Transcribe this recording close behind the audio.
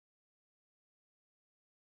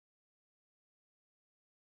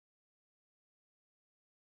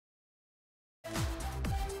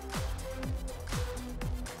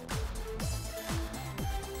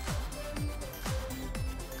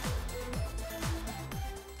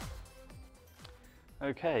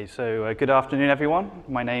Okay, so good afternoon, everyone.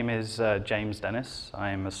 My name is James Dennis.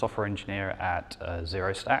 I'm a software engineer at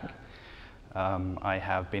ZeroStack. I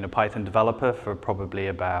have been a Python developer for probably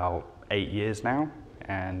about 8 years now,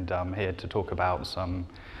 and I'm here to talk about some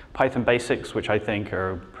Python basics, which I think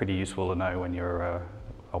are pretty useful to know when you're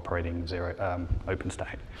operating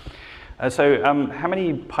OpenStack. How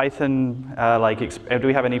many Python, do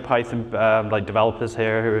we have any Python developers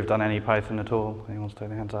here who have done any Python at all? Anyone wants to throw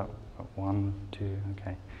their hands up? 1, 2,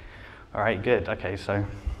 okay. All right, good. Okay, so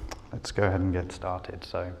let's go ahead and get started.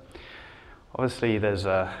 So obviously there's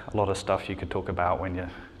a lot of stuff you could talk about when you're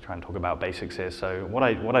trying to talk about basics here. So what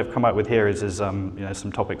I've come up with here is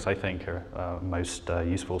some topics I think are most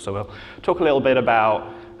useful. So we'll talk a little bit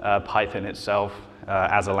about Python itself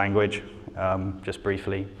as a language, just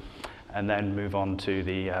briefly, and then move on to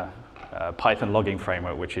the Python logging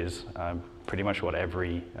framework, which is pretty much what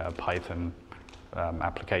every Python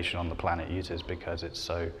application on the planet uses because it's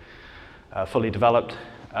so fully developed.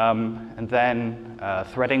 And then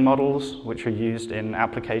threading models, which are used in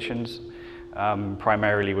applications.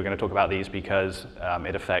 Primarily, we're going to talk about these because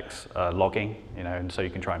it affects logging, and so you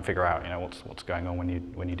can try and figure out, what's going on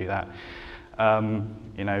when you do that.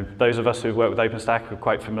 Those of us who work with OpenStack are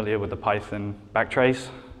quite familiar with the Python backtrace,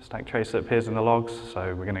 stack trace that appears in the logs.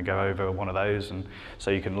 So we're going to go over one of those, and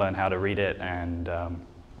so you can learn how to read it and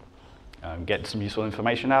get some useful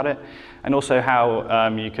information out of it, and also how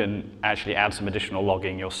you can actually add some additional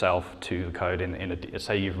logging yourself to the code.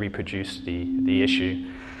 Say you've reproduced the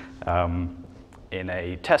issue in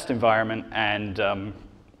a test environment, and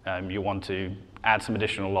you want to add some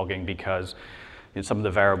additional logging because some of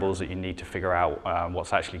the variables that you need to figure out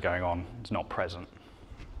what's actually going on is not present.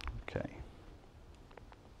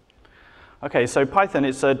 Okay, so Python,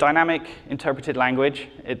 it's a dynamic interpreted language.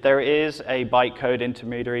 There is a bytecode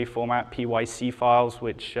intermediary format, PYC files,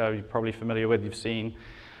 which you're probably familiar with, you've seen.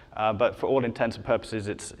 But for all intents and purposes,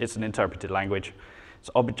 it's an interpreted language. It's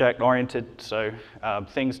object-oriented, so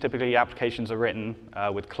things, typically applications are written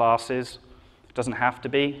with classes. It doesn't have to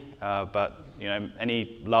be, but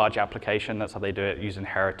any large application, that's how they do it, use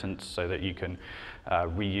inheritance so that you can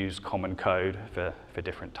reuse common code for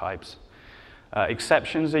different types.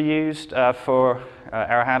 Exceptions are used for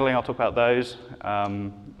error handling. I'll talk about those.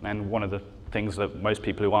 And one of the things that most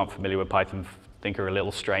people who aren't familiar with Python think are a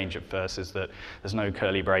little strange at first is that there's no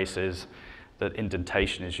curly braces, that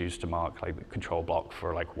indentation is used to mark like the control block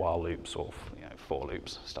for like while loops or for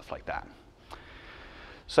loops, stuff like that.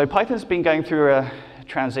 So Python's been going through a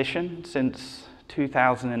transition since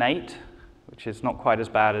 2008, which is not quite as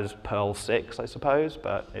bad as Perl 6, I suppose,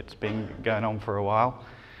 but it's been going on for a while.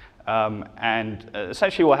 And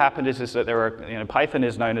essentially what happened is that there are, Python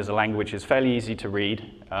is known as a language, is fairly easy to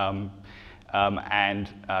read, and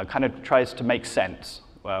kind of tries to make sense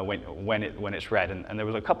when it's read. And there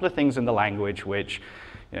was a couple of things in the language which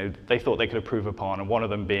they thought they could improve upon, and one of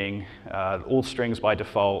them being all strings by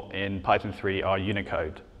default in Python 3 are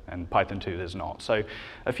Unicode, and Python 2 there's not. So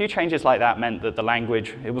a few changes like that meant that the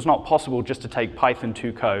language, it was not possible just to take Python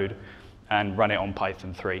 2 code and run it on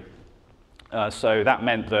Python 3. So that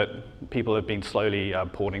meant that people have been slowly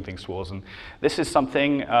porting things towards. And this is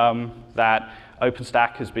something that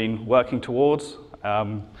OpenStack has been working towards.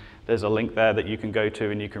 There's a link there that you can go to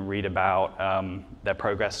and you can read about their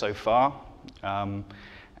progress so far. So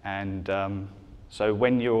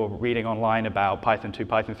when you're reading online about Python 2,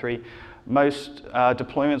 Python 3, most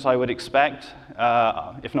deployments I would expect,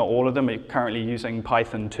 if not all of them, are currently using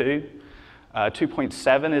Python 2.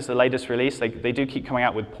 2.7 is the latest release. They do keep coming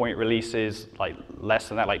out with point releases like less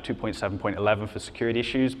than that, like 2.7, 0.11 for security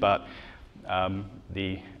issues, but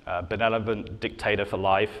the benevolent dictator for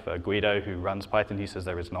life, Guido, who runs Python, he says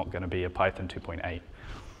there is not going to be a Python 2.8.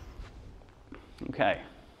 Okay,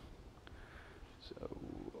 so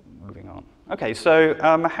moving on. Okay, so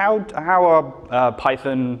how are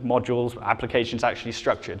Python modules, applications actually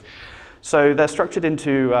structured? So they're structured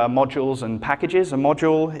into modules and packages. A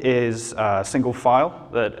module is a single file,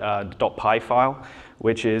 that .py file,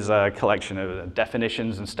 which is a collection of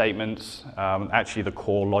definitions and statements, actually the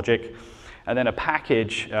core logic. And then a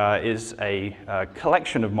package is a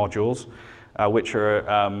collection of modules which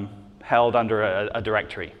are held under a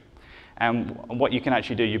directory. And what you can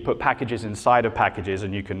actually do, you put packages inside of packages,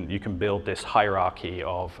 and you can build this hierarchy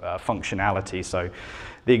of functionality. So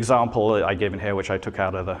the example I gave in here, which I took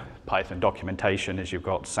out of the Python documentation, is you've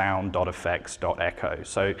got sound.effects.echo.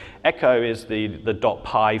 So echo is the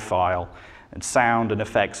 .py file, and sound and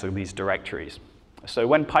effects are these directories. So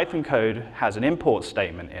when Python code has an import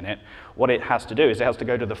statement in it, what it has to do is it has to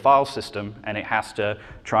go to the file system and it has to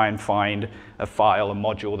try and find a file, a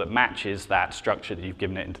module that matches that structure that you've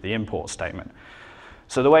given it into the import statement.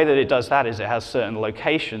 So the way that it does that is it has certain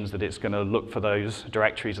locations that it's going to look for those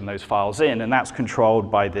directories and those files in, and that's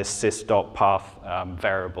controlled by this sys.path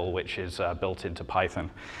variable, which is built into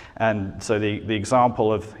Python. And so the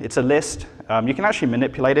example of, it's a list. You can actually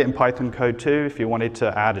manipulate it in Python code too if you wanted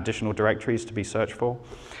to add additional directories to be searched for.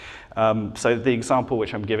 So the example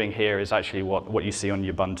which I'm giving here is actually what you see on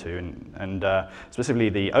Ubuntu, and specifically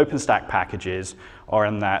the OpenStack packages are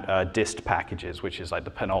in that dist packages, which is like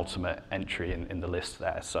the penultimate entry in the list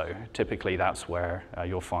there. So typically that's where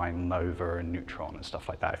you'll find Nova and Neutron and stuff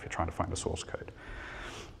like that if you're trying to find the source code.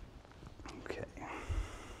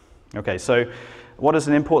 Okay, so what does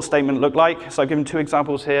an import statement look like? So I've given two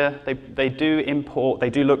examples here. They do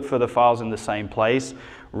look for the files in the same place.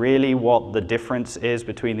 Really what the difference is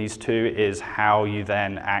between these two is how you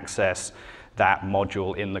then access that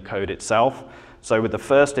module in the code itself. So with the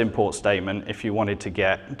first import statement, if you wanted to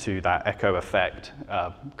get to that echo effect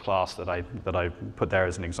class that I put there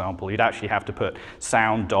as an example, you'd actually have to put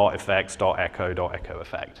sound.effects.echo.echo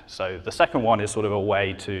effect. So the second one is sort of a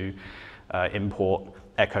way to import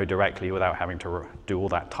echo directly without having to do all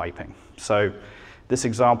that typing. So this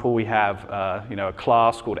example, we have a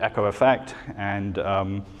class called echo effect, and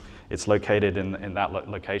it's located in that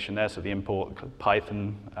location there. So the import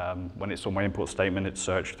Python, when it saw my import statement, it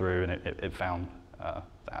searched through and it found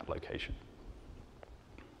that location.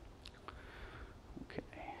 Okay.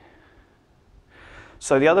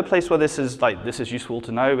 So the other place where this is useful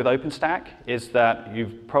to know with OpenStack is that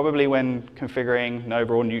you've probably, when configuring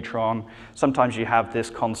Nova or Neutron, sometimes you have this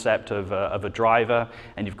concept of a driver,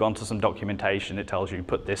 and you've gone to some documentation. It tells you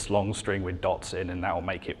put this long string with dots in, and that will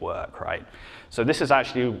make it work, right? So this is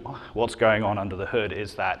actually what's going on under the hood,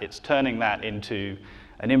 is that it's turning that into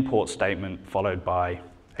an import statement followed by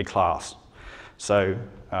a class. So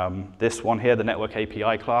this one here, the network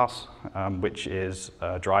API class, which is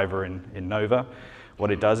a driver in Nova, what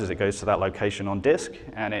it does is it goes to that location on disk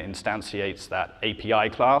and it instantiates that API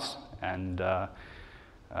class, and that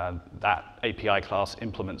API class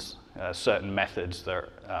implements certain methods that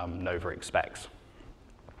Nova expects.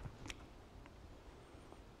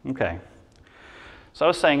 Okay. So I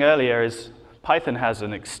was saying earlier is Python has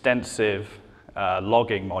an extensive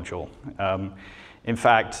logging module. In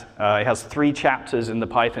fact, it has 3 chapters in the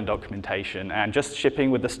Python documentation, and just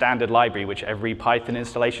shipping with the standard library, which every Python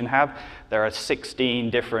installation have, there are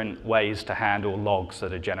 16 different ways to handle logs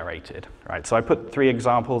that are generated. Right? So I put 3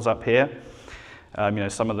 examples up here.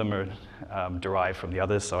 Some of them are derived from the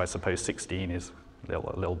others, so I suppose 16 is a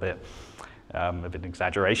little bit of an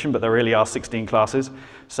exaggeration, but there really are 16 classes.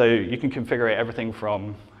 So you can configure everything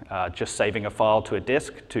from just saving a file to a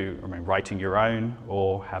disk to writing your own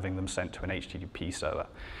or having them sent to an HTTP server.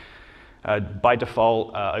 By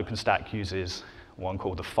default, OpenStack uses one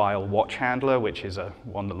called the file watch handler, which is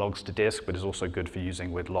one that logs to disk, but is also good for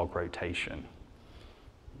using with log rotation.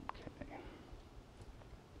 Okay.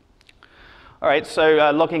 All right,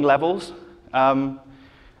 so logging levels.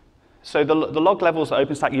 So the log levels that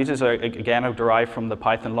OpenStack uses are, again, are derived from the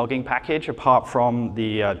Python logging package, apart from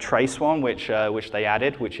the trace one, which they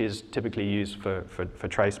added, which is typically used for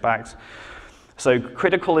tracebacks. So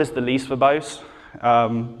critical is the least verbose.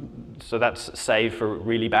 So that's saved for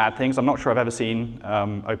really bad things. I'm not sure I've ever seen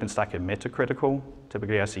OpenStack omit a critical.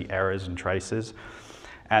 Typically, I see errors and traces.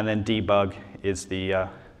 And then debug is the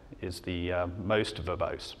most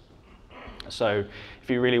verbose. So if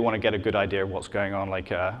you really want to get a good idea of what's going on,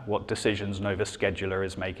 like what decisions Nova scheduler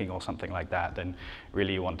is making or something like that, then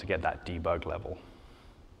really you want to get that debug level.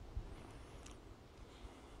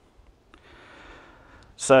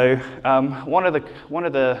 So one of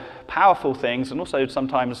the powerful things, and also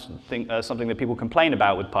sometimes something that people complain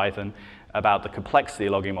about with Python, about the complexity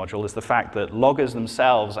of logging module, is the fact that loggers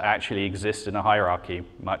themselves actually exist in a hierarchy,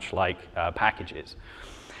 much like packages.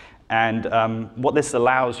 And what this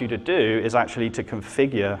allows you to do is actually to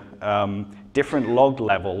configure different log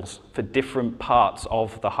levels for different parts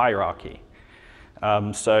of the hierarchy.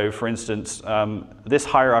 So for instance, this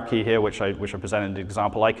hierarchy here, which I presented in the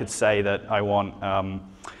example, I could say that I want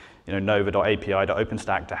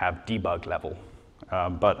Nova.api.openstack to have debug level.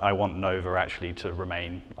 But I want Nova actually to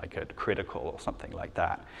remain like at critical or something like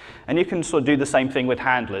that. And you can sort of do the same thing with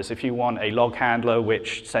handlers. If you want a log handler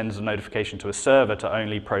which sends a notification to a server to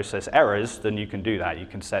only process errors, then you can do that. You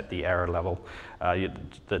can set the error level, the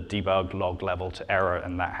debug log level to error,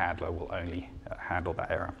 and that handler will only handle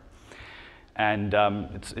that error. And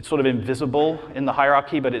it's sort of invisible in the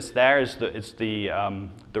hierarchy, but it's there. It's the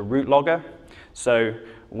root logger. So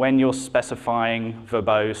when you're specifying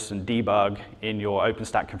verbose and debug in your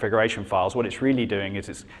OpenStack configuration files, what it's really doing is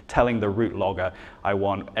it's telling the root logger, I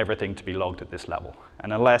want everything to be logged at this level.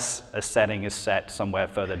 And unless a setting is set somewhere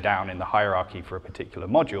further down in the hierarchy for a particular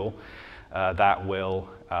module, that will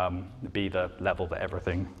be the level that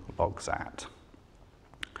everything logs at.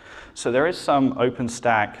 So there is some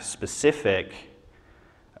OpenStack specific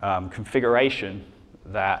configuration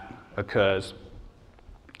that occurs.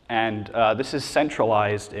 And this is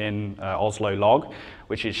centralized in Oslo log,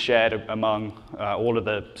 which is shared among all of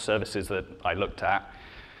the services that I looked at.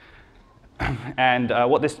 And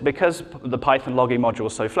because the Python logging module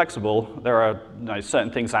is so flexible, there are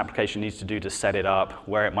certain things the application needs to do to set it up,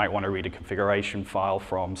 where it might want to read a configuration file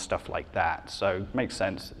from, stuff like that. So it makes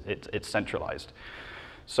sense, it's centralized.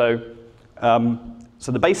 So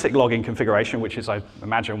the basic logging configuration, which is, I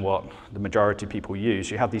imagine, what the majority of people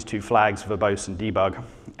use, you have these two flags, verbose and debug.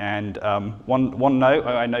 And one note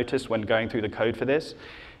I noticed when going through the code for this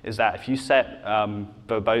is that if you set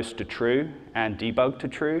verbose to true and debug to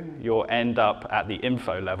true, you'll end up at the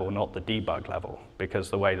info level, not the debug level, because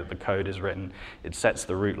the way that the code is written, it sets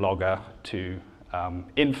the root logger to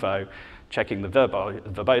info, checking the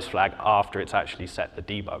verbose flag after it's actually set the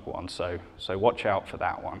debug one. So watch out for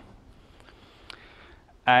that one.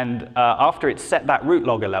 And after it's set that root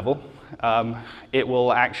logger level, it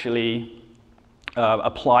will actually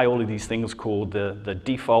apply all of these things called the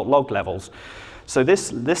default log levels. So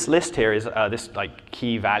this list here is this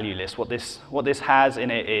key value list. What this has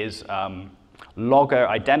in it is logger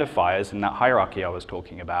identifiers in that hierarchy I was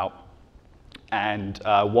talking about, and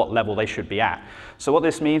what level they should be at. So what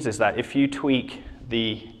this means is that if you tweak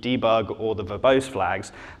the debug or the verbose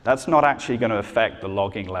flags, that's not actually going to affect the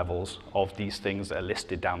logging levels of these things that are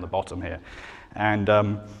listed down the bottom here. And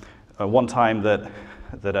one time that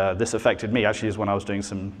this affected me actually is when I was doing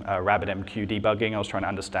some RabbitMQ debugging. I was trying to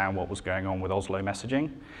understand what was going on with Oslo messaging.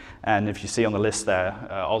 And if you see on the list there,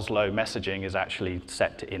 Oslo messaging is actually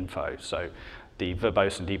set to info. So the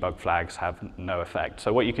verbose and debug flags have no effect.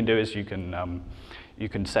 So what you can do is you can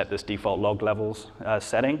set this default log levels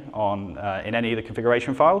setting on in any of the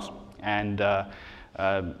configuration files, and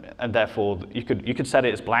therefore you could set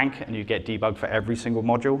it as blank, and you get debug for every single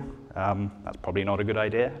module. That's probably not a good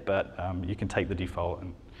idea, but you can take the default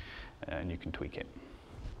and you can tweak it.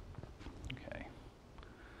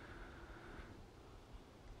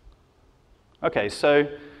 Okay, so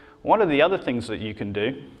one of the other things that you can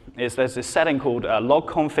do is there's this setting called log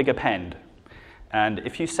config append. And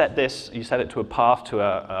if you set this, you set it to a path to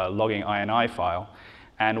a logging INI file.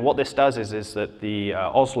 And what this does is that the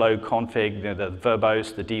Oslo config, the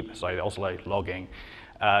verbose, the Oslo logging,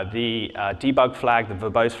 the debug flag, the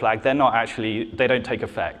verbose flag, they don't take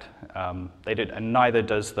effect. And neither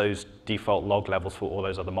does those default log levels for all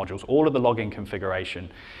those other modules. All of the logging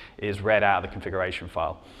configuration is read out of the configuration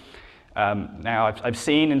file. Now, I've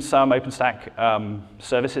seen in some OpenStack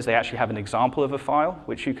services, they actually have an example of a file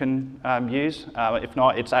which you can use. If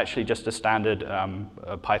not, it's actually just a standard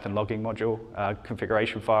Python logging module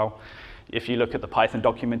configuration file. If you look at the Python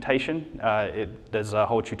documentation, there's a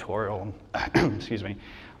whole tutorial on, excuse me,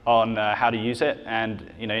 on how to use it.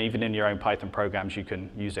 And even in your own Python programs, you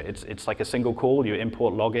can use it. It's like a single call. You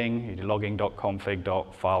import logging, you do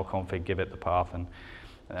logging.config.fileconfig, give it the path, and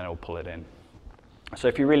then it'll pull it in. So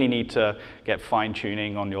if you really need to get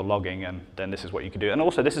fine-tuning on your logging, and then this is what you could do. And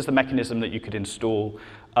also, this is the mechanism that you could install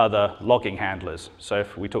other logging handlers. So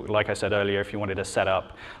if we talked, like I said earlier, if you wanted to set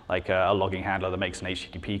up like a logging handler that makes an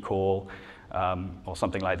HTTP call or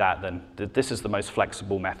something like that, then this is the most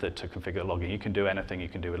flexible method to configure logging. You can do anything you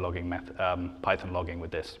can do with logging Python logging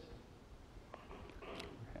with this.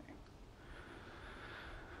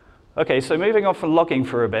 Okay, so moving on from logging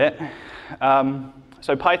for a bit.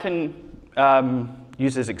 So Python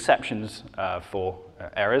uses exceptions for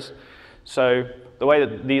errors. So the way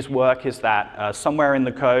that these work is that somewhere in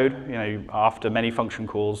the code, after many function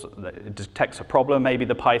calls, it detects a problem. Maybe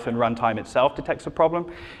the Python runtime itself detects a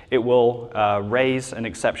problem. It will raise an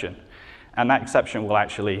exception. And that exception will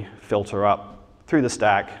actually filter up through the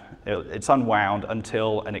stack. It's unwound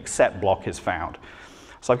until an except block is found.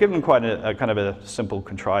 So I've given quite a kind of a simple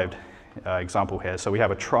contrived example here. So we have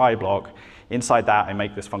a try block. Inside that, I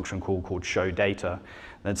make this function call called show data.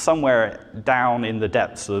 Then somewhere down in the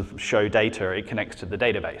depths of show data, it connects to the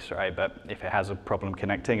database, right? But if it has a problem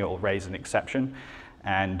connecting, it will raise an exception.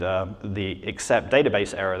 And the except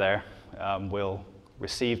database error there will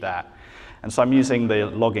receive that. And so I'm using the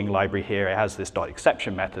logging library here. It has this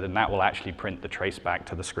 .exception method, and that will actually print the trace back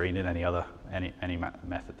to the screen in any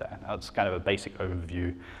method there. That's kind of a basic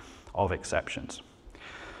overview of exceptions.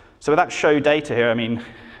 So with that show data here, I mean,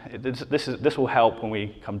 this will help when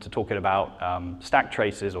we come to talking about stack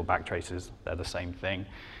traces or back traces. They're the same thing.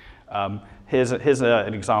 Here's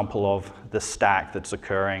an example of the stack that's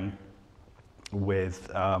occurring with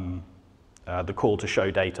the call to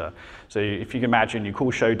show data. So if you can imagine, you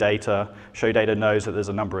call show data knows that there's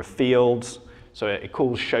a number of fields. So it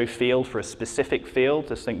calls show field for a specific field.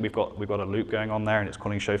 Just think we've got a loop going on there and it's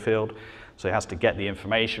calling show field. So it has to get the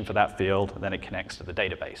information for that field, and then it connects to the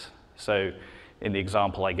database. So in the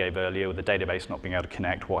example I gave earlier with the database not being able to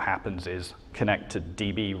connect, what happens is connect to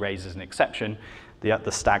DB raises an exception.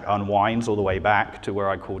 The stack unwinds all the way back to where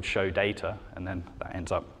I called show data, and then that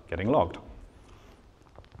ends up getting logged.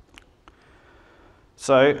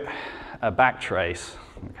 So a backtrace.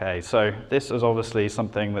 Okay, so this is obviously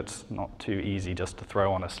something that's not too easy just to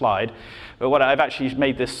throw on a slide. But what I've actually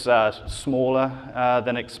made this smaller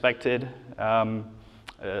than expected. I've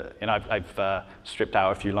stripped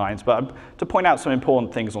out a few lines, but to point out some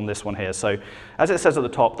important things on this one here. So as it says at the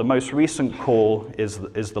top, the most recent call is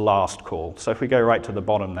the last call. So if we go right to the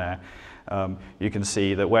bottom there, you can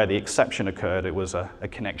see that where the exception occurred, it was a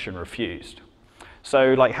connection refused.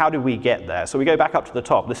 So like, how did we get there? So we go back up to the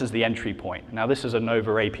top. This is the entry point. Now this is a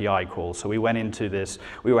Nova API call. So we went into this.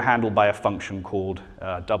 We were handled by a function called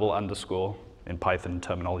double underscore. In Python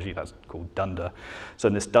terminology, that's called dunder. So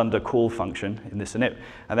in this dunder call function, in this init,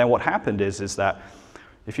 and then what happened is that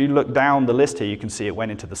if you look down the list here, you can see it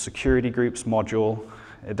went into the security groups module.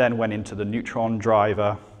 It then went into the Neutron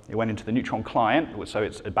driver. It went into the Neutron client, so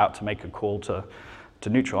it's about to make a call to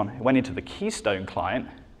Neutron. It went into the Keystone client,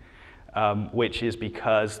 which is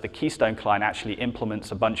because the Keystone client actually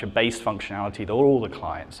implements a bunch of base functionality that all the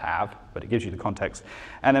clients have, but it gives you the context.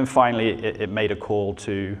 And then finally, it made a call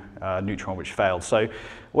to Neutron, which failed. So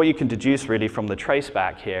what you can deduce really from the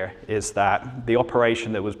traceback here is that the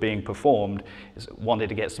operation that was being performed wanted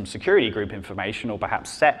to get some security group information, or perhaps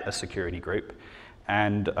set a security group.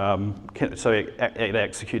 And so it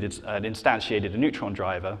executed and instantiated a Neutron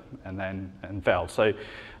driver and failed. So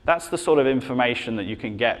that's the sort of information that you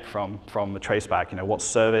can get from the traceback. You know, what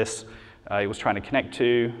service it was trying to connect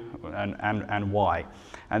to and why.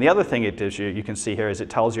 And the other thing it does, you can see here, is it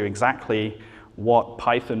tells you exactly what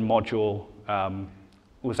Python module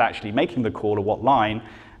was actually making the call, or what line.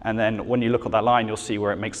 And then when you look at that line, you'll see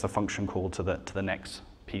where it makes the function call to the next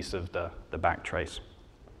piece of the backtrace.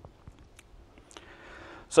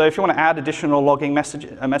 So if you want to add additional logging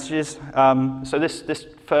messages, so this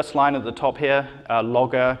first line at the top here,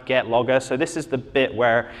 logger, get logger, so this is the bit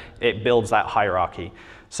where it builds that hierarchy.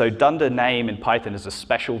 So dunder name in Python is a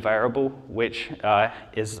special variable, which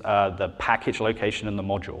is the package location in the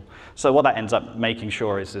module. So what that ends up making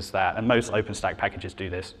sure is that, and most OpenStack packages do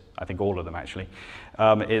this, I think all of them actually,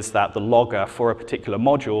 is that the logger for a particular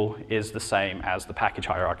module is the same as the package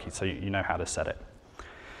hierarchy, so you know how to set it.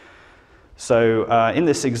 So in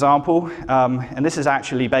this example, and this is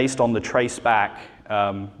actually based on the traceback,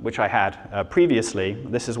 which I had previously.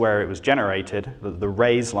 This is where it was generated. The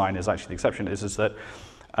raise line is actually the exception. Is that,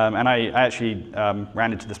 and I actually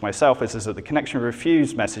ran into this myself, is that the connection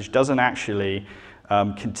refused message doesn't actually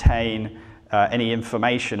contain any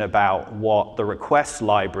information about what the request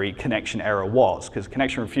library connection error was, because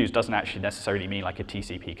connection refused doesn't actually necessarily mean like a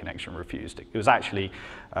TCP connection refused. It was actually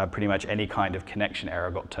pretty much any kind of connection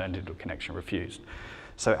error got turned into a connection refused.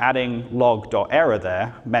 So adding log.error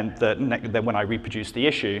there meant that then when I reproduced the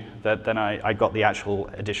issue, that then I got the actual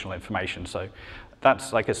additional information. So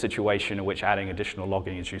that's like a situation in which adding additional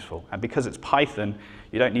logging is useful. And because it's Python,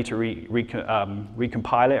 you don't need to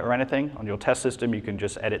recompile it or anything. On your test system, you can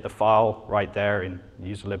just edit the file right there in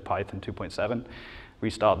userlib Python 2.7,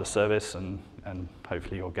 restart the service, and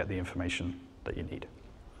hopefully you'll get the information that you need.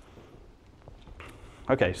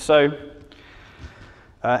 Okay, so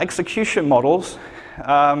execution models.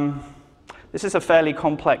 This is a fairly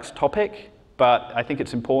complex topic, but I think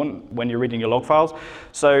it's important when you're reading your log files.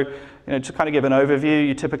 So, to kind of give an overview,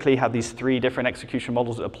 you typically have these 3 different execution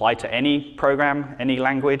models that apply to any program, any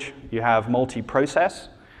language. You have multi-process,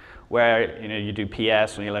 where you do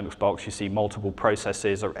PS on your Linux box, you see multiple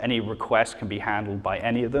processes, or any request can be handled by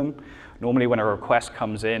any of them. Normally when a request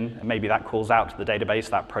comes in, and maybe that calls out to the database,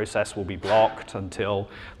 that process will be blocked until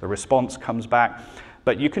the response comes back.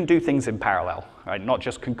 But you can do things in parallel, right? Not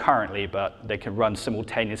just concurrently, but they can run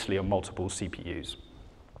simultaneously on multiple CPUs.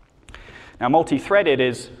 Now, multi-threaded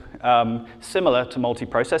is similar to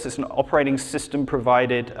multi-process. It's an operating system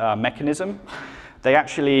provided mechanism. They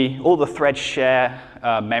actually, all the threads share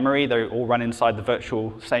memory. They all run inside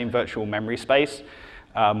the same virtual memory space.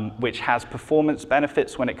 which has performance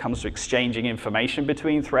benefits when it comes to exchanging information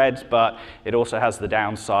between threads, but it also has the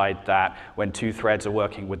downside that when two threads are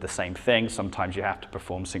working with the same thing, sometimes you have to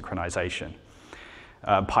perform synchronization.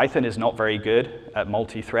 Python is not very good at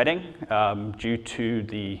multi-threading due to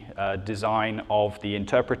the design of the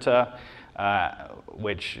interpreter,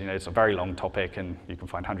 which is a very long topic, and you can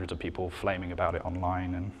find hundreds of people flaming about it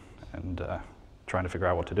online and trying to figure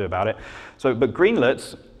out what to do about it. But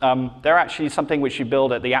greenlets, they're actually something which you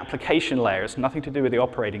build at the application layer. It's nothing to do with the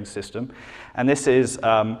operating system. And this is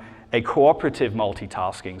a cooperative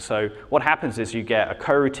multitasking. So what happens is you get a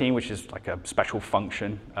coroutine, which is like a special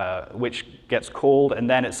function, which gets called, and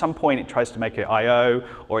then at some point it tries to make it I/O,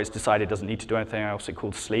 or it's decided it doesn't need to do anything else, it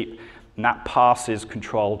calls sleep, and that passes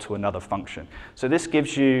control to another function. So this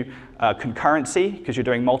gives you concurrency, because you're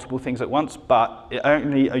doing multiple things at once, but it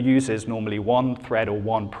only uses normally one thread or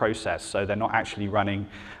one process, so they're not actually running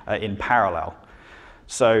in parallel.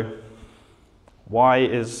 So why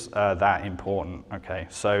is that important? Okay,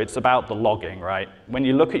 so it's about the logging, right? When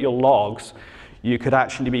you look at your logs, you could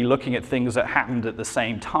actually be looking at things that happened at the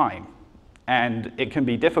same time, and it can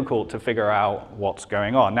be difficult to figure out what's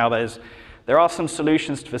going on. Now, there are some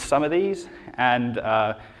solutions for some of these, and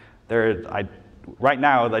right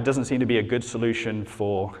now there doesn't seem to be a good solution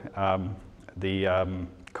for the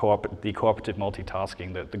cooperative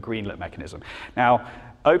multitasking, the greenlit mechanism. Now,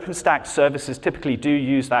 OpenStack services typically do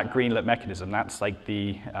use that greenlit mechanism. That's like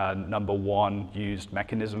the #1 used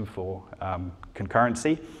mechanism for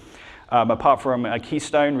concurrency. Apart from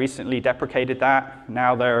Keystone recently deprecated that.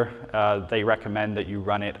 Now they recommend that you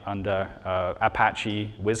run it under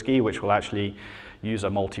Apache WSGI, which will actually use a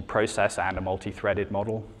multi-process and a multi-threaded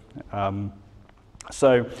model.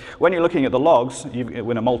 So when you're looking at the logs,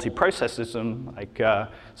 in a multi-process system, like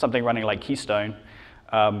something running like Keystone,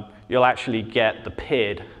 you'll actually get the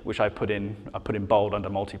PID, which I put in bold under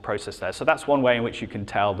multi-process there. So that's one way in which you can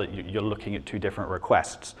tell that you're looking at two different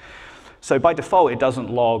requests. So by default,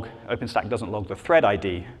 OpenStack doesn't log the thread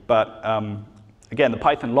ID, but again, the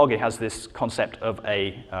Python logger has this concept of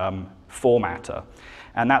a formatter,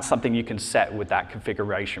 and that's something you can set with that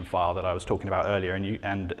configuration file that I was talking about earlier.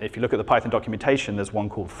 And if you look at the Python documentation, there's one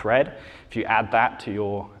called thread. If you add that to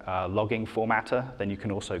your logging formatter, then you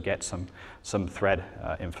can also get some thread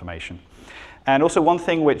information. And also one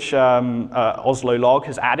thing which Oslo Log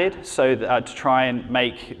has added, so to try and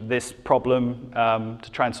make this problem,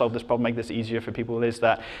 to try and solve this problem, make this easier for people, is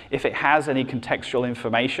that if it has any contextual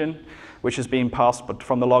information which is being passed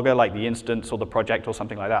from the logger, like the instance or the project or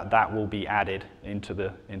something like that, that will be added into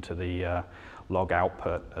the log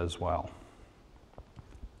output as well.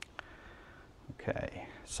 Okay,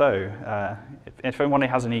 so if anyone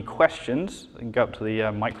has any questions, you can go up to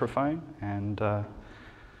the microphone and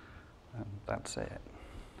that's it.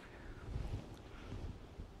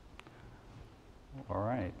 All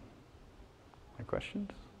right. Any questions?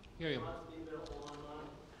 Here you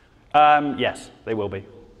yes, they will be.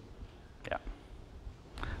 Yeah.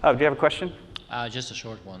 Oh, do you have a question? Just a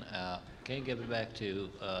short one. Can you get back to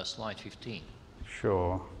slide 15?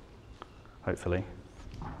 Sure. Hopefully.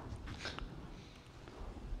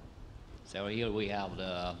 So here we have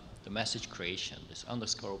the message creation. This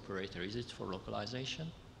underscore operator, is it for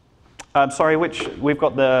localization? Sorry, we've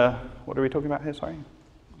got what are we talking about here, sorry?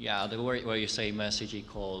 Yeah, where you say message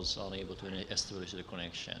equals unable to establish the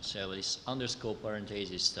connection. So this underscore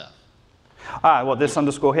parentheses stuff. What, this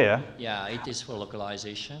underscore here? Yeah, it is for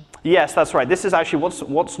localization. Yes, that's right. This is actually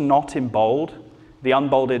what's not in bold. The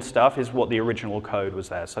unbolded stuff is what the original code was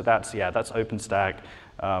there. So that's OpenStack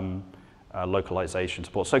localization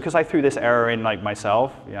support. So because I threw this error in like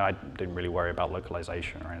myself, I didn't really worry about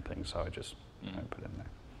localization or anything, so I just put it in there.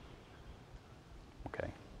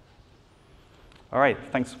 Okay. All right,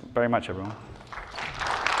 thanks very much, everyone.